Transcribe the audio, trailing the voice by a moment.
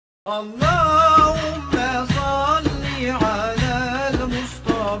اللهم صل على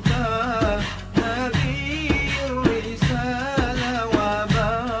المصطفى نبي الرسالة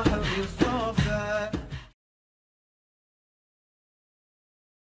وبحر الصفا.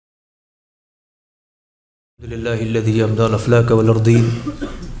 الحمد لله الذي أبدى الأفلاك والأرضين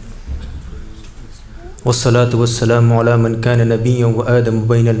والصلاة والسلام على من كان نبيا وآدم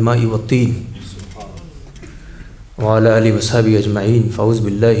بين الماء والطين وعلى آله وصحبه أجمعين. فأعوذ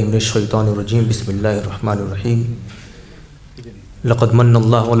بالله من الشيطان الرجيم. بسم الله الرحمن الرحيم. لقد من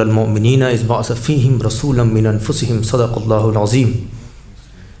الله على المؤمنين إذ بعث فيهم رسولا من أنفسهم صدق الله العظيم.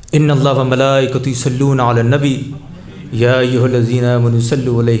 إن الله وملائكته يصلون على النبي يا أيها الذين آمنوا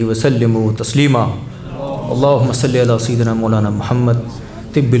صلوا عليه وسلموا تسليما. اللهم صل على سيدنا مولانا محمد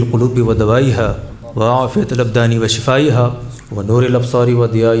طب القلوب ودوائها وعافية الأبدان وشفائها ونور الأبصار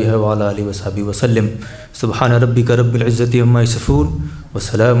وضيائها وعلى آله وصحبه وسلم. سبحان ربك رب العزة عما يصفون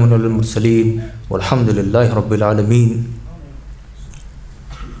وسلام على المرسلين والحمد لله رب العالمين.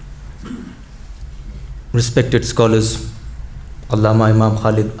 Respected scholars, Allama Imam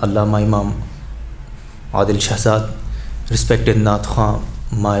Khalid, Allama Imam Adil Shahzad, respected Naat Khan,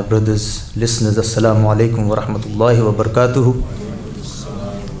 my brothers, listeners, Assalamu alaikum wa rahmatullahi wa barakatuhu.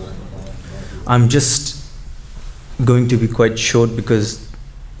 I'm just going to be quite short because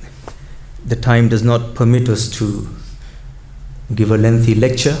the time does not permit us to give a lengthy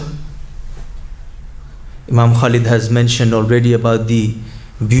lecture. Imam Khalid has mentioned already about the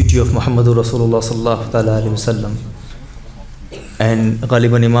beauty of Muhammadur Rasulullah sallallahu alaihi wasallam, and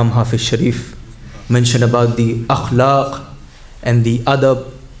Ghaliban Imam Hafiz Sharif mentioned about the akhlaq and the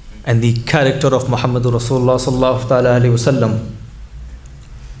adab and the character of Muhammadur Rasulullah sallallahu alaihi wasallam.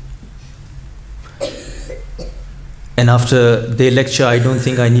 And after their lecture, I don't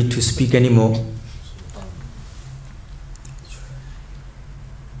think I need to speak anymore.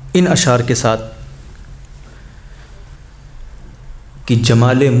 इन अशार के साथ कि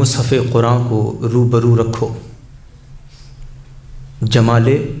जमाले मुसहफ़े कुरान को रूबरू रखो,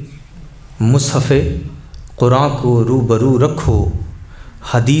 जमाले मुसहफ़े कुरान को रूबरू रखो,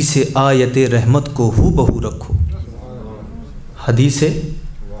 हदीस आयत रहमत को हूबहू रखो, हदीस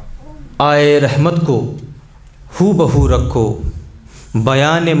आय रहमत को हूबहू रखो,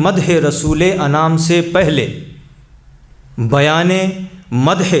 बयान मदह रसूल अनाम से पहले, बयान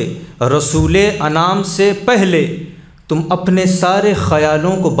मदह रसूल अनाम से पहले तुम अपने सारे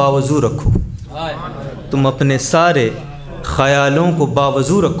ख़यालों को बावजू रखो, तुम अपने सारे ख़यालों को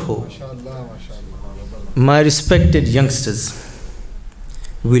बावजू रखो. My respected youngsters,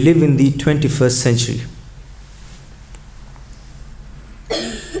 we live in the 21st century.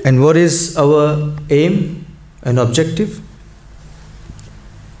 And what is our aim and objective?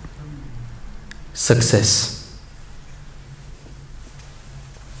 Success.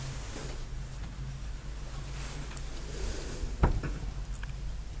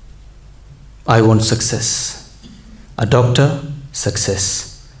 I want success. A doctor,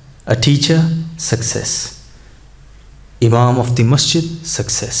 success. A teacher, success. Imam of the Masjid,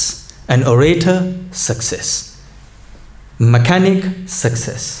 success. An orator, success. Mechanic,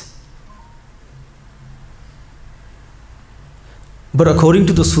 success. But according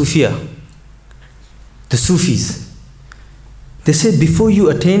to the Sufia, the Sufis, they say before you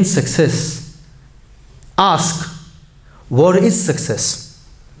attain success, ask, what is success?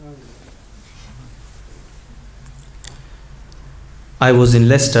 I was in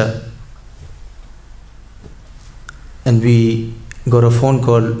Leicester and we got a phone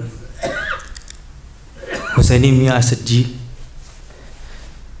call. Hussaini Miah, I said, जी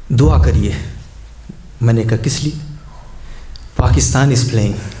दुआ करिए. मैंने कहा किस लिए? Pakistan is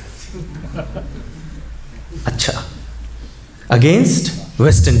playing. अच्छा. Against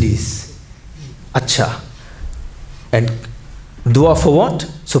West Indies. अच्छा. And dua for what?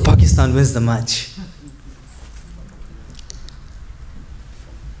 So Pakistan wins the match.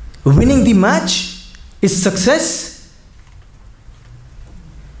 Winning the match is success.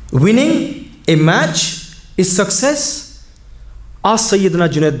 Winning a match is success. Ask Sayyidina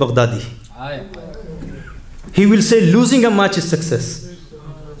Junaid Baghdadi. He will say losing a match is success.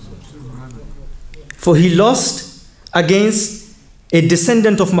 For he lost against a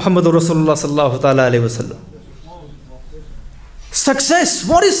descendant of Muhammadur Rasulullah sallallahu alaihi wasallam. Success.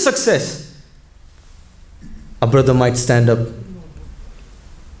 What is success? A brother might stand up.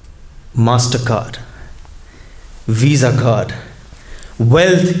 MasterCard, Visa card,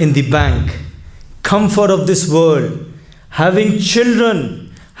 wealth in the bank, comfort of this world, having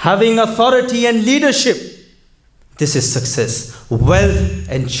children, having authority and leadership. This is success. Wealth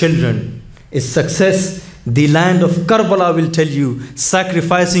and children is success the land of Karbala will tell you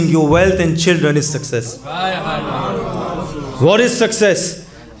sacrificing your wealth and children is success. What is success?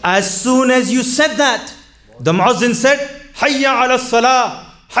 As soon as you said that, the muazzin said, Hayya ala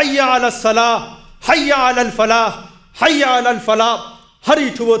salah, Hayya ala salah, Hayya ala al-falah, Hayya ala al-falah.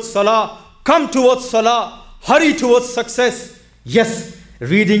 Hurry towards salah, come towards salah, hurry towards success. Yes,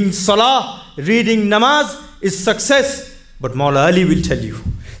 reading salah, reading namaz is success. But Mawla Ali will tell you,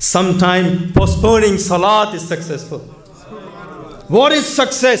 sometime postponing salat is successful. What is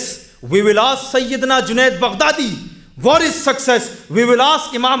success? We will ask Sayyidina Junaid Baghdadi. What is success? We will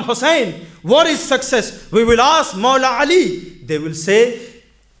ask Imam Hussain. What is success? We will ask Mawla Ali. They will say,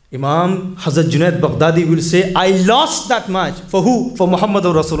 Imam Hazrat Junaid Baghdadi will say, I lost that much. For who? For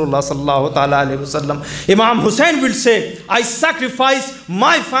Muhammadur Rasulullah sallallahu ta'ala alayhi wasallam. Imam Hussain will say, I sacrificed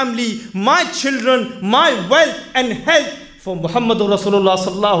my family, my children, my wealth and health for Muhammadur Rasulullah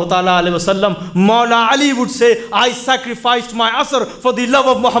sallallahu ta'ala alayhi wasallam. Mawla Ali would say, I sacrificed my asr for the love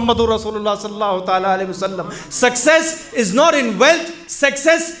of Muhammadur Rasulullah sallallahu ta'ala alayhi wasallam. Success is not in wealth.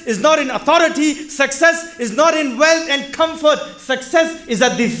 Success is not in authority. Success is not in wealth and comfort. Success is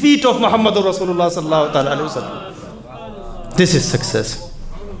at the feet of Muhammadur Rasulullah sallallahu ta'ala alayhi wasallam. This is success.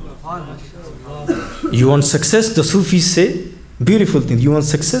 You want success? The Sufis say, beautiful thing. You want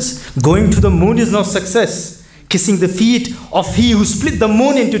success? Going to the moon is not success. Kissing the feet of he who split the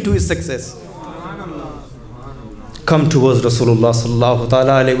moon into two is success. Come towards Rasulullah sallallahu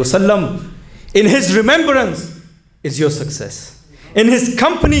ta'ala alayhi wasallam. In his remembrance is your success. In his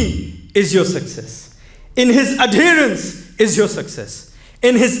company is your success. In his adherence is your success.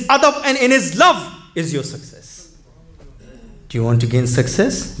 In his adab and in his love is your success. Do you want to gain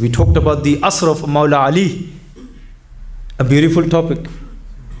success? We talked about the asr of Mawla Ali. A beautiful topic.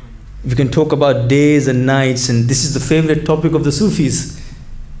 We can talk about days and nights, and this is the favorite topic of the Sufis.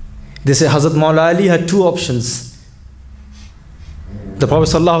 They say Hazrat Mawla Ali had two options. The Prophet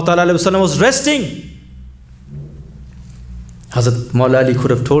ﷺ was resting. Hazrat Mawla Ali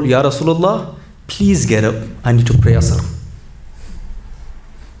could have told, Ya Rasulullah, please get up, I need to pray Asr.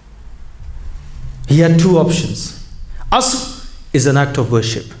 He had two options. Asr is an act of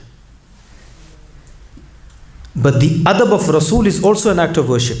worship. But the adab of Rasul is also an act of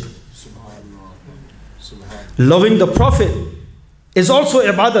worship. Loving the Prophet is also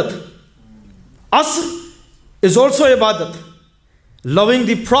ibadat. Asr is also ibadat. Loving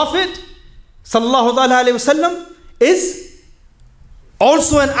the Prophet sallallahu alaihi wasallam is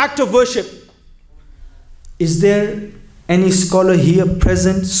also an act of worship. Is there any scholar here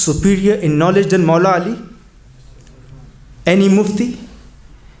present superior in knowledge than Mawla Ali? Any mufti?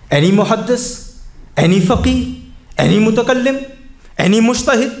 Any muhaddis? Any faqih? Any mutakallim? Any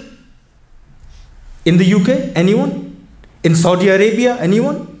mujtahid? In the UK, anyone? In Saudi Arabia,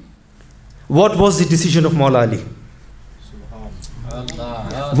 anyone? What was the decision of Mawla Ali?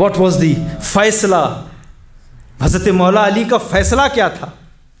 What was the faisla? Hazrat Mawla Ali ka faisla kya tha?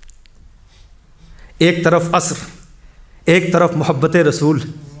 एक तरफ असर, एक तरफ मोहब्बत रसूल,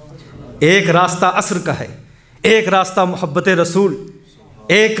 एक रास्ता असर का है, एक रास्ता मोहब्बत रसूल,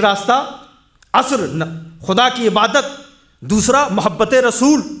 एक रास्ता असर खुदा की इबादत, दूसरा मोहब्बत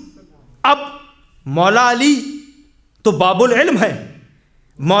रसूल। अब मौला अली तो बाबुल इल्म है।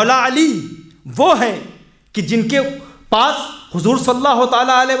 मौला अली वो हैं कि जिनके पास हुजूर सल्लल्लाहु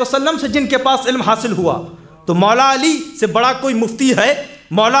ताला अलैहि वसल्लम से जिनके पास इल्म हासिल हुआ। तो मौला अली से बड़ा कोई मुफ्ती है?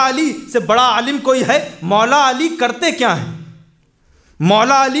 मौला अली से बड़ा आलिम कोई है? मौला अली करते क्या हैं?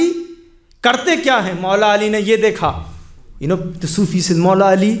 मौला अली करते क्या हैं? मौला अली ने ये देखा, the Sufi says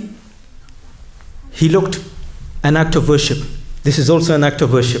Mawla Ali, he looked an act of worship. This is also an act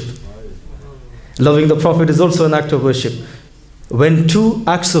of worship. Loving the Prophet is also an act of worship. When two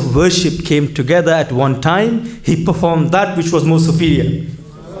acts of worship came together at one time, he performed that which was more superior.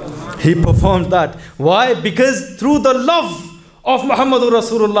 He performed that. Why? Because through the love of Muhammadur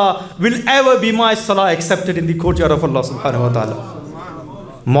Rasulullah will ever be my salah accepted in the courtyard of Allah subhanahu wa ta'ala.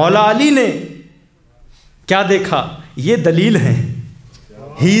 Mawla Ali ne kya dekha? Ye dalil hai.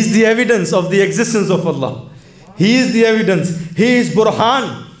 He is the evidence of the existence of Allah. He is the evidence. He is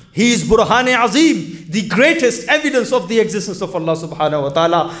Burhan. He is Burhan Azim, the greatest evidence of the existence of Allah subhanahu wa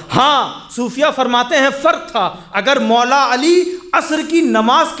ta'ala. हाँ, सूफिया फरमाते हैं फर्क था, अगर मौला अली असर की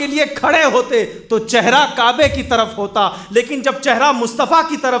नमाज के लिए खड़े होते तो चेहरा काबे की तरफ होता, लेकिन जब चेहरा मुस्तफ़ा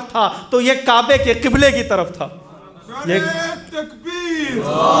की तरफ था तो ये काबे के किबले की तरफ था। ये तकबीर,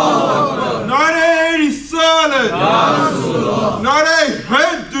 नारे रिसालत, नारे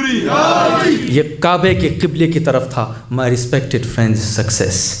हैदरी, ये काबे के किबले की तरफ था। My respected friends,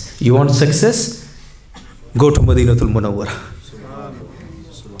 success. You want success? Go to Madinatul Munawwara.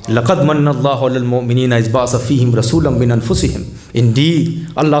 لَقَدْ مَنَّ اللَّهُ عَلَى الْمُؤْمِنِينَ إِذْ بَعَثَ فِيهِمْ رَسُولًا مِنْ أَنفُسِهِمْ. Indeed,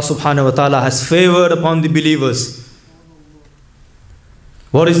 Allah subhanahu wa ta'ala has favored upon the believers.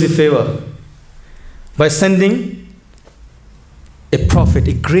 What is the favor? By sending a prophet,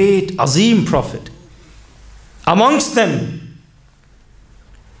 a great, azim prophet. Amongst them,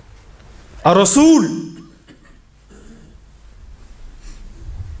 a Rasool.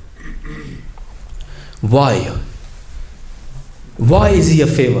 Why? Why is he a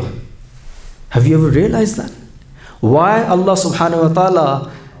favor? Have you ever realized that? Why Allah subhanahu wa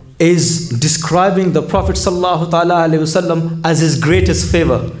ta'ala is describing the Prophet sallallahu ta'ala alayhi wasallam as his greatest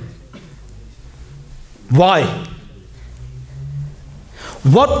favor? Why?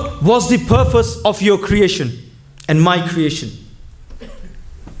 What was the purpose of your creation and my creation?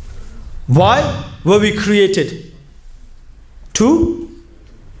 Why were we created?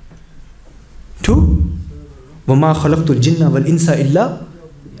 وَمَا خَلَقْتُ الْجِنَّ وَالْإِنسَ إِلَّا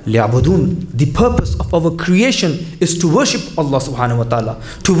لِيَعْبُدُونَ. The purpose of our creation is to worship Allah subhanahu wa ta'ala.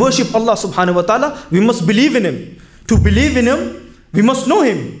 To worship Allah subhanahu wa ta'ala, we must believe in Him. To believe in Him, we must know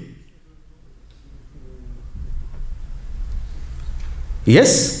Him.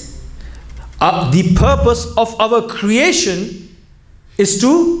 Yes? The purpose of our creation is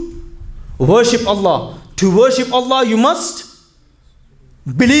to worship Allah. To worship Allah, you must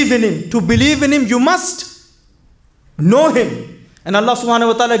believe in Him. To believe in Him, you must know Him. And Allah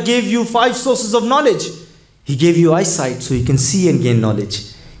subhanahu wa ta'ala gave you 5 sources of knowledge. He gave you eyesight so you can see and gain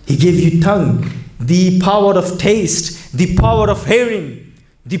knowledge. He gave you tongue, the power of taste, the power of hearing,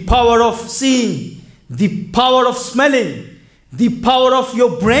 the power of seeing, the power of smelling, the power of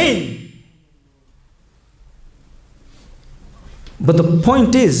your brain. But the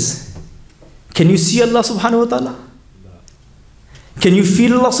point is, can you see Allah subhanahu wa ta'ala? Can you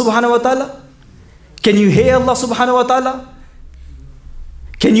feel Allah subhanahu wa ta'ala? Can you hear Allah subhanahu wa ta'ala?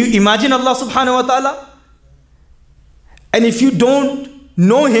 Can you imagine Allah subhanahu wa ta'ala? And if you don't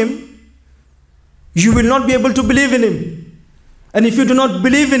know Him, you will not be able to believe in Him. And if you do not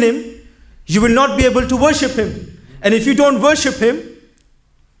believe in Him, you will not be able to worship Him. And if you don't worship Him,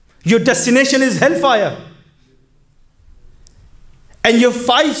 your destination is hellfire. And your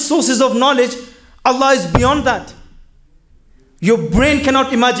 5 sources of knowledge, Allah is beyond that. Your brain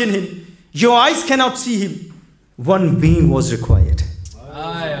cannot imagine Him. Your eyes cannot see Him. One being was required.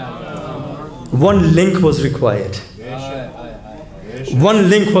 One link was required. One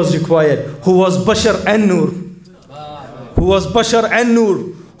link was required. Who was Bashar and Nur. Who was Bashar and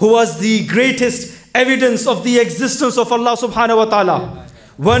Nur. Who was the greatest evidence of the existence of Allah subhanahu wa ta'ala.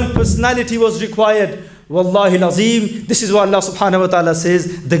 One personality was required. Wallahi al-Azim, this is what Allah subhanahu wa ta'ala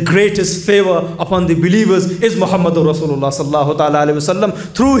says, the greatest favor upon the believers is Muhammadur Rasulullah sallallahu ta'ala alayhi wa sallam.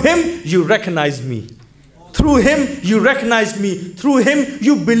 Through him, you recognized me. Through him, you recognized me. Through him,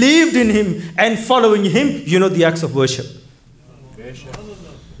 you believed in him. And following him, you know the acts of worship.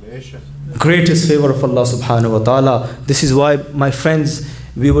 Greatest favor of Allah subhanahu wa ta'ala. This is why, my friends,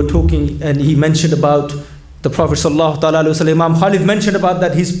 we were talking and he mentioned about the Prophet sallallahu ta'ala alayhi wa sallam. Imam Khalid mentioned about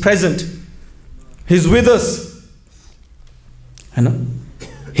that he's present. He's with us. You know?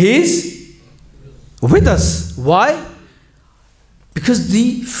 He's with us. Why? Because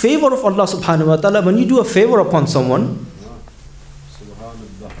the favor of Allah subhanahu wa ta'ala, when you do a favor upon someone,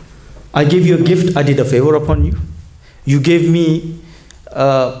 I gave you a gift, I did a favor upon you. You gave me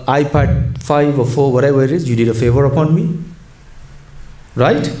iPad 5 or 4, whatever it is, you did a favor upon me.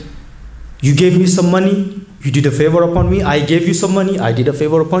 Right? You gave me some money, you did a favor upon me. I gave you some money, I did a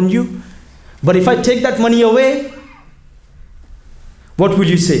favor upon you. But if I take that money away, what will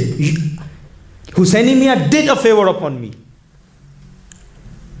you say? Hussaini Miah did a favor upon me.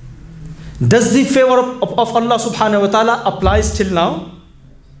 Does the favor of Allah subhanahu wa ta'ala applies till now?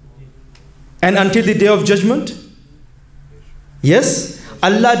 And until the day of judgment? Yes?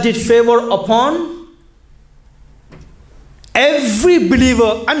 Allah did favor upon every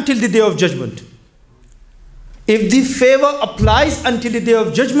believer until the day of judgment. If the favor applies until the day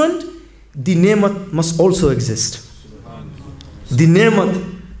of judgment, the ni'mat must also exist. The ni'mat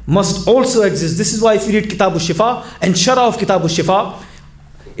must also exist. This is why if you read Kitab al-Shifa and Shara of Kitab al-Shifa,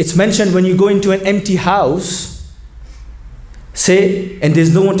 it's mentioned when you go into an empty house, say, and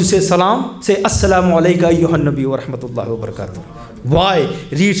there's no one to say salam, say Assalamu alayka ayyuhan nabi wa rahmatullahi wa barakatuh. Why?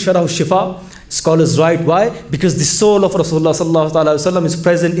 Read Shara al-Shifa. Scholars write why? Because the soul of Rasulullah sallallahu alaihi wasallam is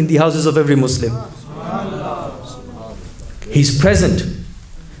present in the houses of every Muslim. He's present.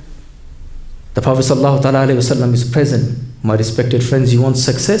 The Prophet sallallahu alaihi wasallam is present. My respected friends, you want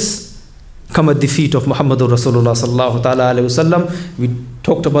success? come at the feet of Muhammadur Rasulullah sallallahu ta'ala alayhi wasallam. We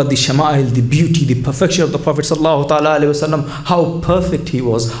talked about the shama'il, the beauty, the perfection of the Prophet sallallahu ta'ala alayhi wasallam, how perfect he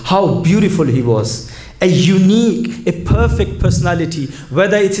was, how beautiful he was. A unique, a perfect personality,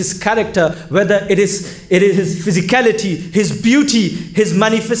 whether it's his character, whether it is his physicality, his beauty, his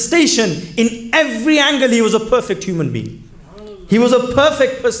manifestation. In every angle, he was a perfect human being. He was a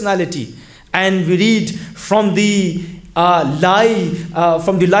perfect personality. And we read from the life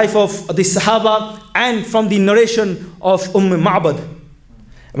of the Sahaba and from the narration of Ma'bad.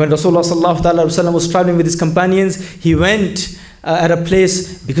 When Rasulullah sallallahu alaihi wasallam was traveling with his companions, he went at a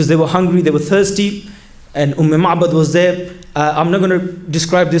place because they were hungry, they were thirsty. And Ma'bad was there. I'm not going to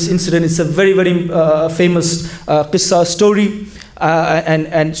describe this incident. It's a very, very famous qissa story.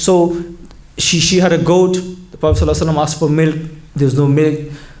 And so she had a goat. The Prophet ﷺ asked for milk. There was no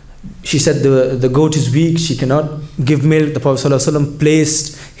milk. She said the goat is weak. She cannot give milk. The Prophet ﷺ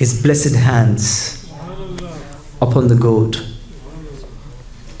placed his blessed hands upon the goat.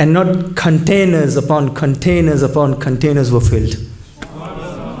 And not containers upon containers upon containers were filled.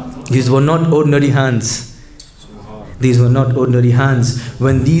 These were not ordinary hands. These were not ordinary hands.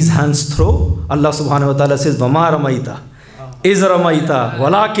 When these hands throw, Allah subhanahu wa ta'ala says, وَمَا رَمَيْتَ إِذْ رَمَيْتَ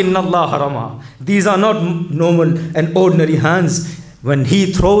وَلَكِنَّ اللَّهَ رَمَى. These are not normal and ordinary hands. When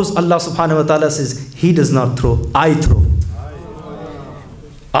he throws, Allah subhanahu wa ta'ala says, he does not throw, I throw.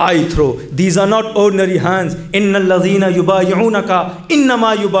 I throw. These are not ordinary hands. إِنَّ الَّذِينَ يُبَايِعُونَكَ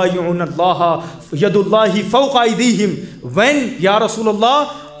إِنَّمَا يُبَايِعُونَ اللَّهَ يَدُ اللَّهِ فَوْقَ أَيْدِيهِمْ. When, Ya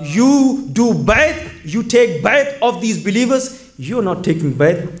Rasulullah, you do bayt, you take bayt of these believers, you're not taking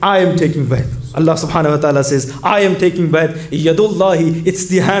bayt, I am taking bayt. Allah subhanahu wa ta'ala says, I am taking bayt. Yadullahi, it's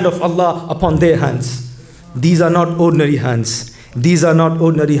the hand of Allah upon their hands. These are not ordinary hands. These are not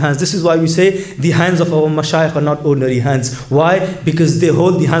ordinary hands. This is why we say the hands of our mashayikh are not ordinary hands. Why? Because they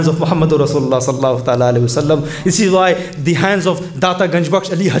hold the hands of Muhammadur Rasulullah sallallahu ta'ala alayhi wasallam. This is why the hands of Data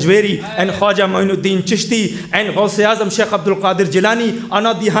Ganjbakhsh Ali Hajweri and Khwaja Muinuddin Chishti and Ghousia Azam Sheikh Abdul Qadir Jilani are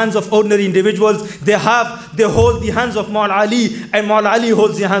not the hands of ordinary individuals. They hold the hands of Maula Ali, and Maula Ali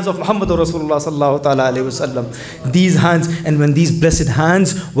holds the hands of Muhammadur Rasulullah sallallahu ta'ala alayhi wasallam. These hands, and when these blessed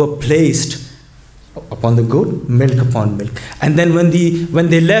hands were placed upon the goat, milk upon milk. And then when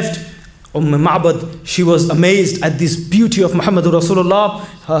they left, Ma'bad, she was amazed at this beauty of Muhammadur Rasulullah.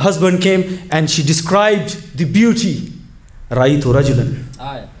 Her husband came and she described the beauty. Ra'aytu rajulan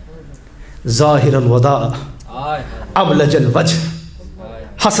zahir al-wada'a ablaj al-wajh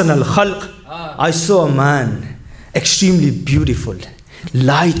hasan al-khalq. I saw a man extremely beautiful,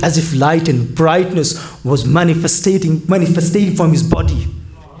 light, as if light and brightness was manifesting from his body.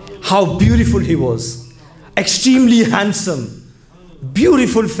 How beautiful he was. Extremely handsome.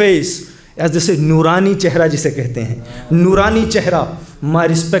 Beautiful face. As they say, Nurani chehra jise kehte hain. Nurani chehra. My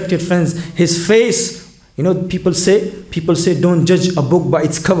respected friends, his face, people say don't judge a book by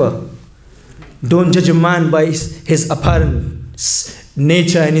its cover. Don't judge a man by his apparent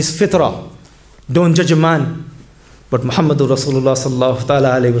nature and his fitra. Don't judge a man. But Muhammadur Rasulullah sallallahu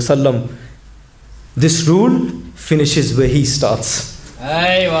ta'ala alayhi wasallam, this rule finishes where he starts.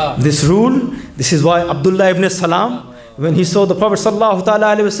 This rule, this is why Abdullah ibn Salam, when he saw the Prophet sallallahu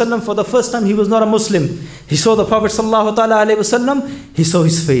ta'ala alayhi wasallam for the first time, he was not a Muslim. He saw the Prophet sallallahu ta'ala alayhi wasallam, he saw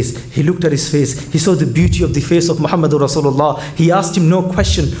his face, he looked at his face, he saw the beauty of the face of Muhammadur Rasulullah. He asked him no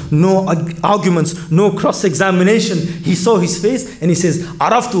question, no arguments, no cross-examination. He saw his face and he says,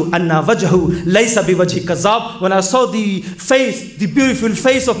 Araftu anna wajhu laysa biwajhi kazab. When I saw the face, the beautiful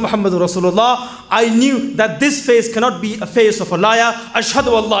face of Muhammadur Rasulullah, I knew that this face cannot be a face of a liar.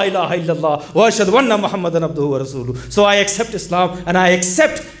 Ashhadu an la ilaha illallah wa ashhadu anna Muhammadan abduhu wa rasuluhu. So I accept Islam and I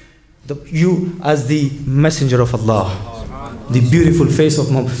accept you as the messenger of Allah. The beautiful face of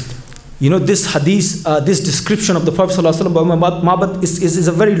Muhammad. This hadith, this description of the Prophet ﷺ by Ma'bad is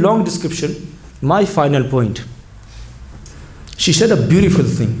a very long description. My final point. She said a beautiful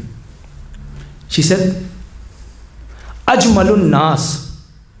thing. She said, Ajmalun nas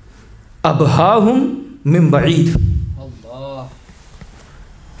abhahum min ba'id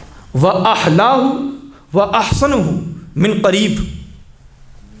wa ahlahu wa ahsanuhu min qareeb.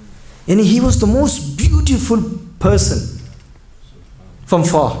 And he was the most beautiful person from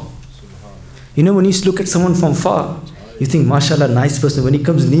far. When you look at someone from far, you think, mashallah, nice person. When he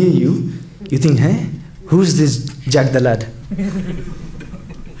comes near you, you think, who's this Jack the lad?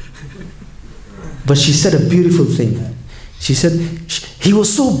 But she said a beautiful thing. She said, he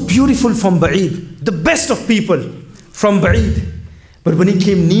was so beautiful from Ba'id, the best of people from Ba'id. But when he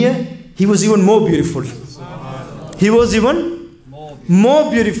came near, he was even more beautiful. He was even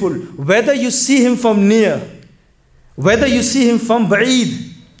more beautiful. Whether you see him from near, whether you see him from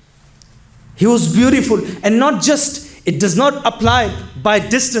Ba'id, He was beautiful. And not just, it does not apply by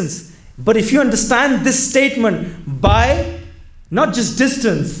distance. But if you understand this statement by not just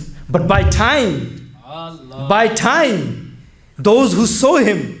distance, but by time. Allah. By time. Those who saw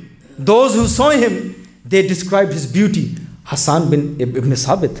him, they described his beauty. Hassan bin Ibn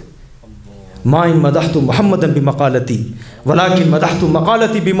Sabit. Ma in madahtu Muhammadan bi maqalati, walakin madahtu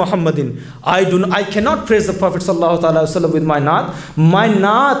maqalati bi Muhammadin. I cannot praise the Prophet sallallahu alaihi wasallam with my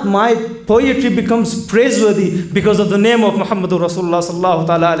naat. My poetry becomes praiseworthy because of the name of Muhammadur Rasulullah sallallahu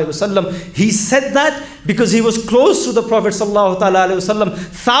alaihi wasallam. He said that because he was close to the Prophet sallallahu alaihi wasallam.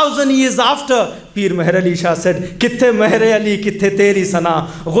 1,000 years after, Pir Meher Ali Shah said, "Kitte Meher Ali, kitte teri sana,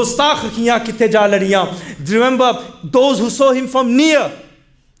 gustakh kiya kitte ja ladiyan." Remember, those who saw him from near,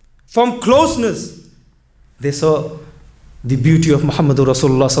 from closeness, they saw the beauty of Muhammadur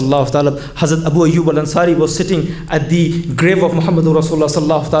Rasulullah sallallahu alaihi wasallam. Hazrat Abu Ayyub al-Ansari was sitting at the grave of Muhammadur Rasulullah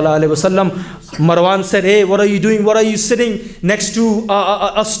sallallahu alaihi wasallam. Marwan said, "Hey, what are you doing? What are you sitting next to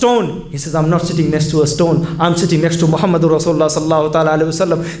a stone?" He says, "I'm not sitting next to a stone. I'm sitting next to Muhammadur Rasulullah sallallahu alaihi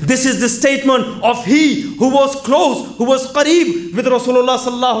wasallam." This is the statement of he who was close, who was qareeb with Rasulullah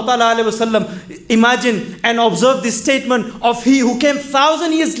sallallahu alaihi wasallam. Imagine and observe this statement of he who came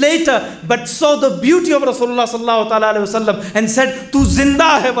 1,000 years later but saw the beauty of Rasulullah sallallahu alaihi wasallam and said, "Tu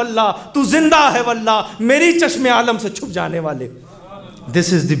zinda hai wallah, tu zinda hai wallah, meri chashme alam se chup jane wale."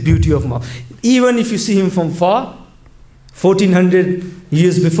 This is the beauty of Muhammad. Even if you see him from far, 1400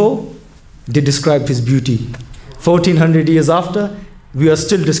 years before, they described his beauty. 1400 years after, we are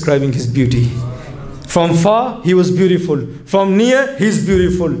still describing his beauty. From far, he was beautiful. From near, he is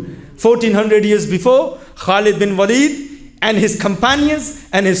beautiful. 1400 years before, Khalid bin Walid and his companions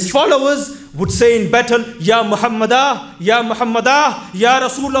and his followers would say in battle, "Ya Muhammadah, Ya Muhammadah, Ya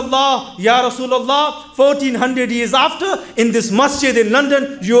Rasool-Allah, Ya Rasool-Allah." 1400 years after, in this masjid in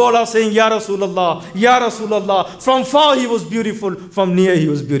London, you all are saying, "Ya Rasool-Allah, Ya Rasool-Allah." From far he was beautiful, from near he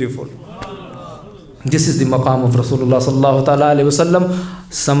was beautiful. This is the maqam of Rasulullah sallallahu alaihi wasallam.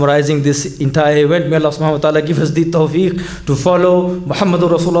 Summarizing this entire event, may Allah subhanahu wa ta'ala give us the tawfiq to follow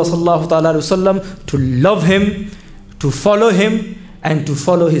Muhammadur Rasulullah sallallahu alaihi wasallam, to love him, to follow him, and to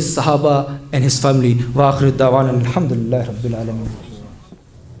follow his sahaba and his family. Wa akhiru da'wana alhamdulillahi rabbil alamin.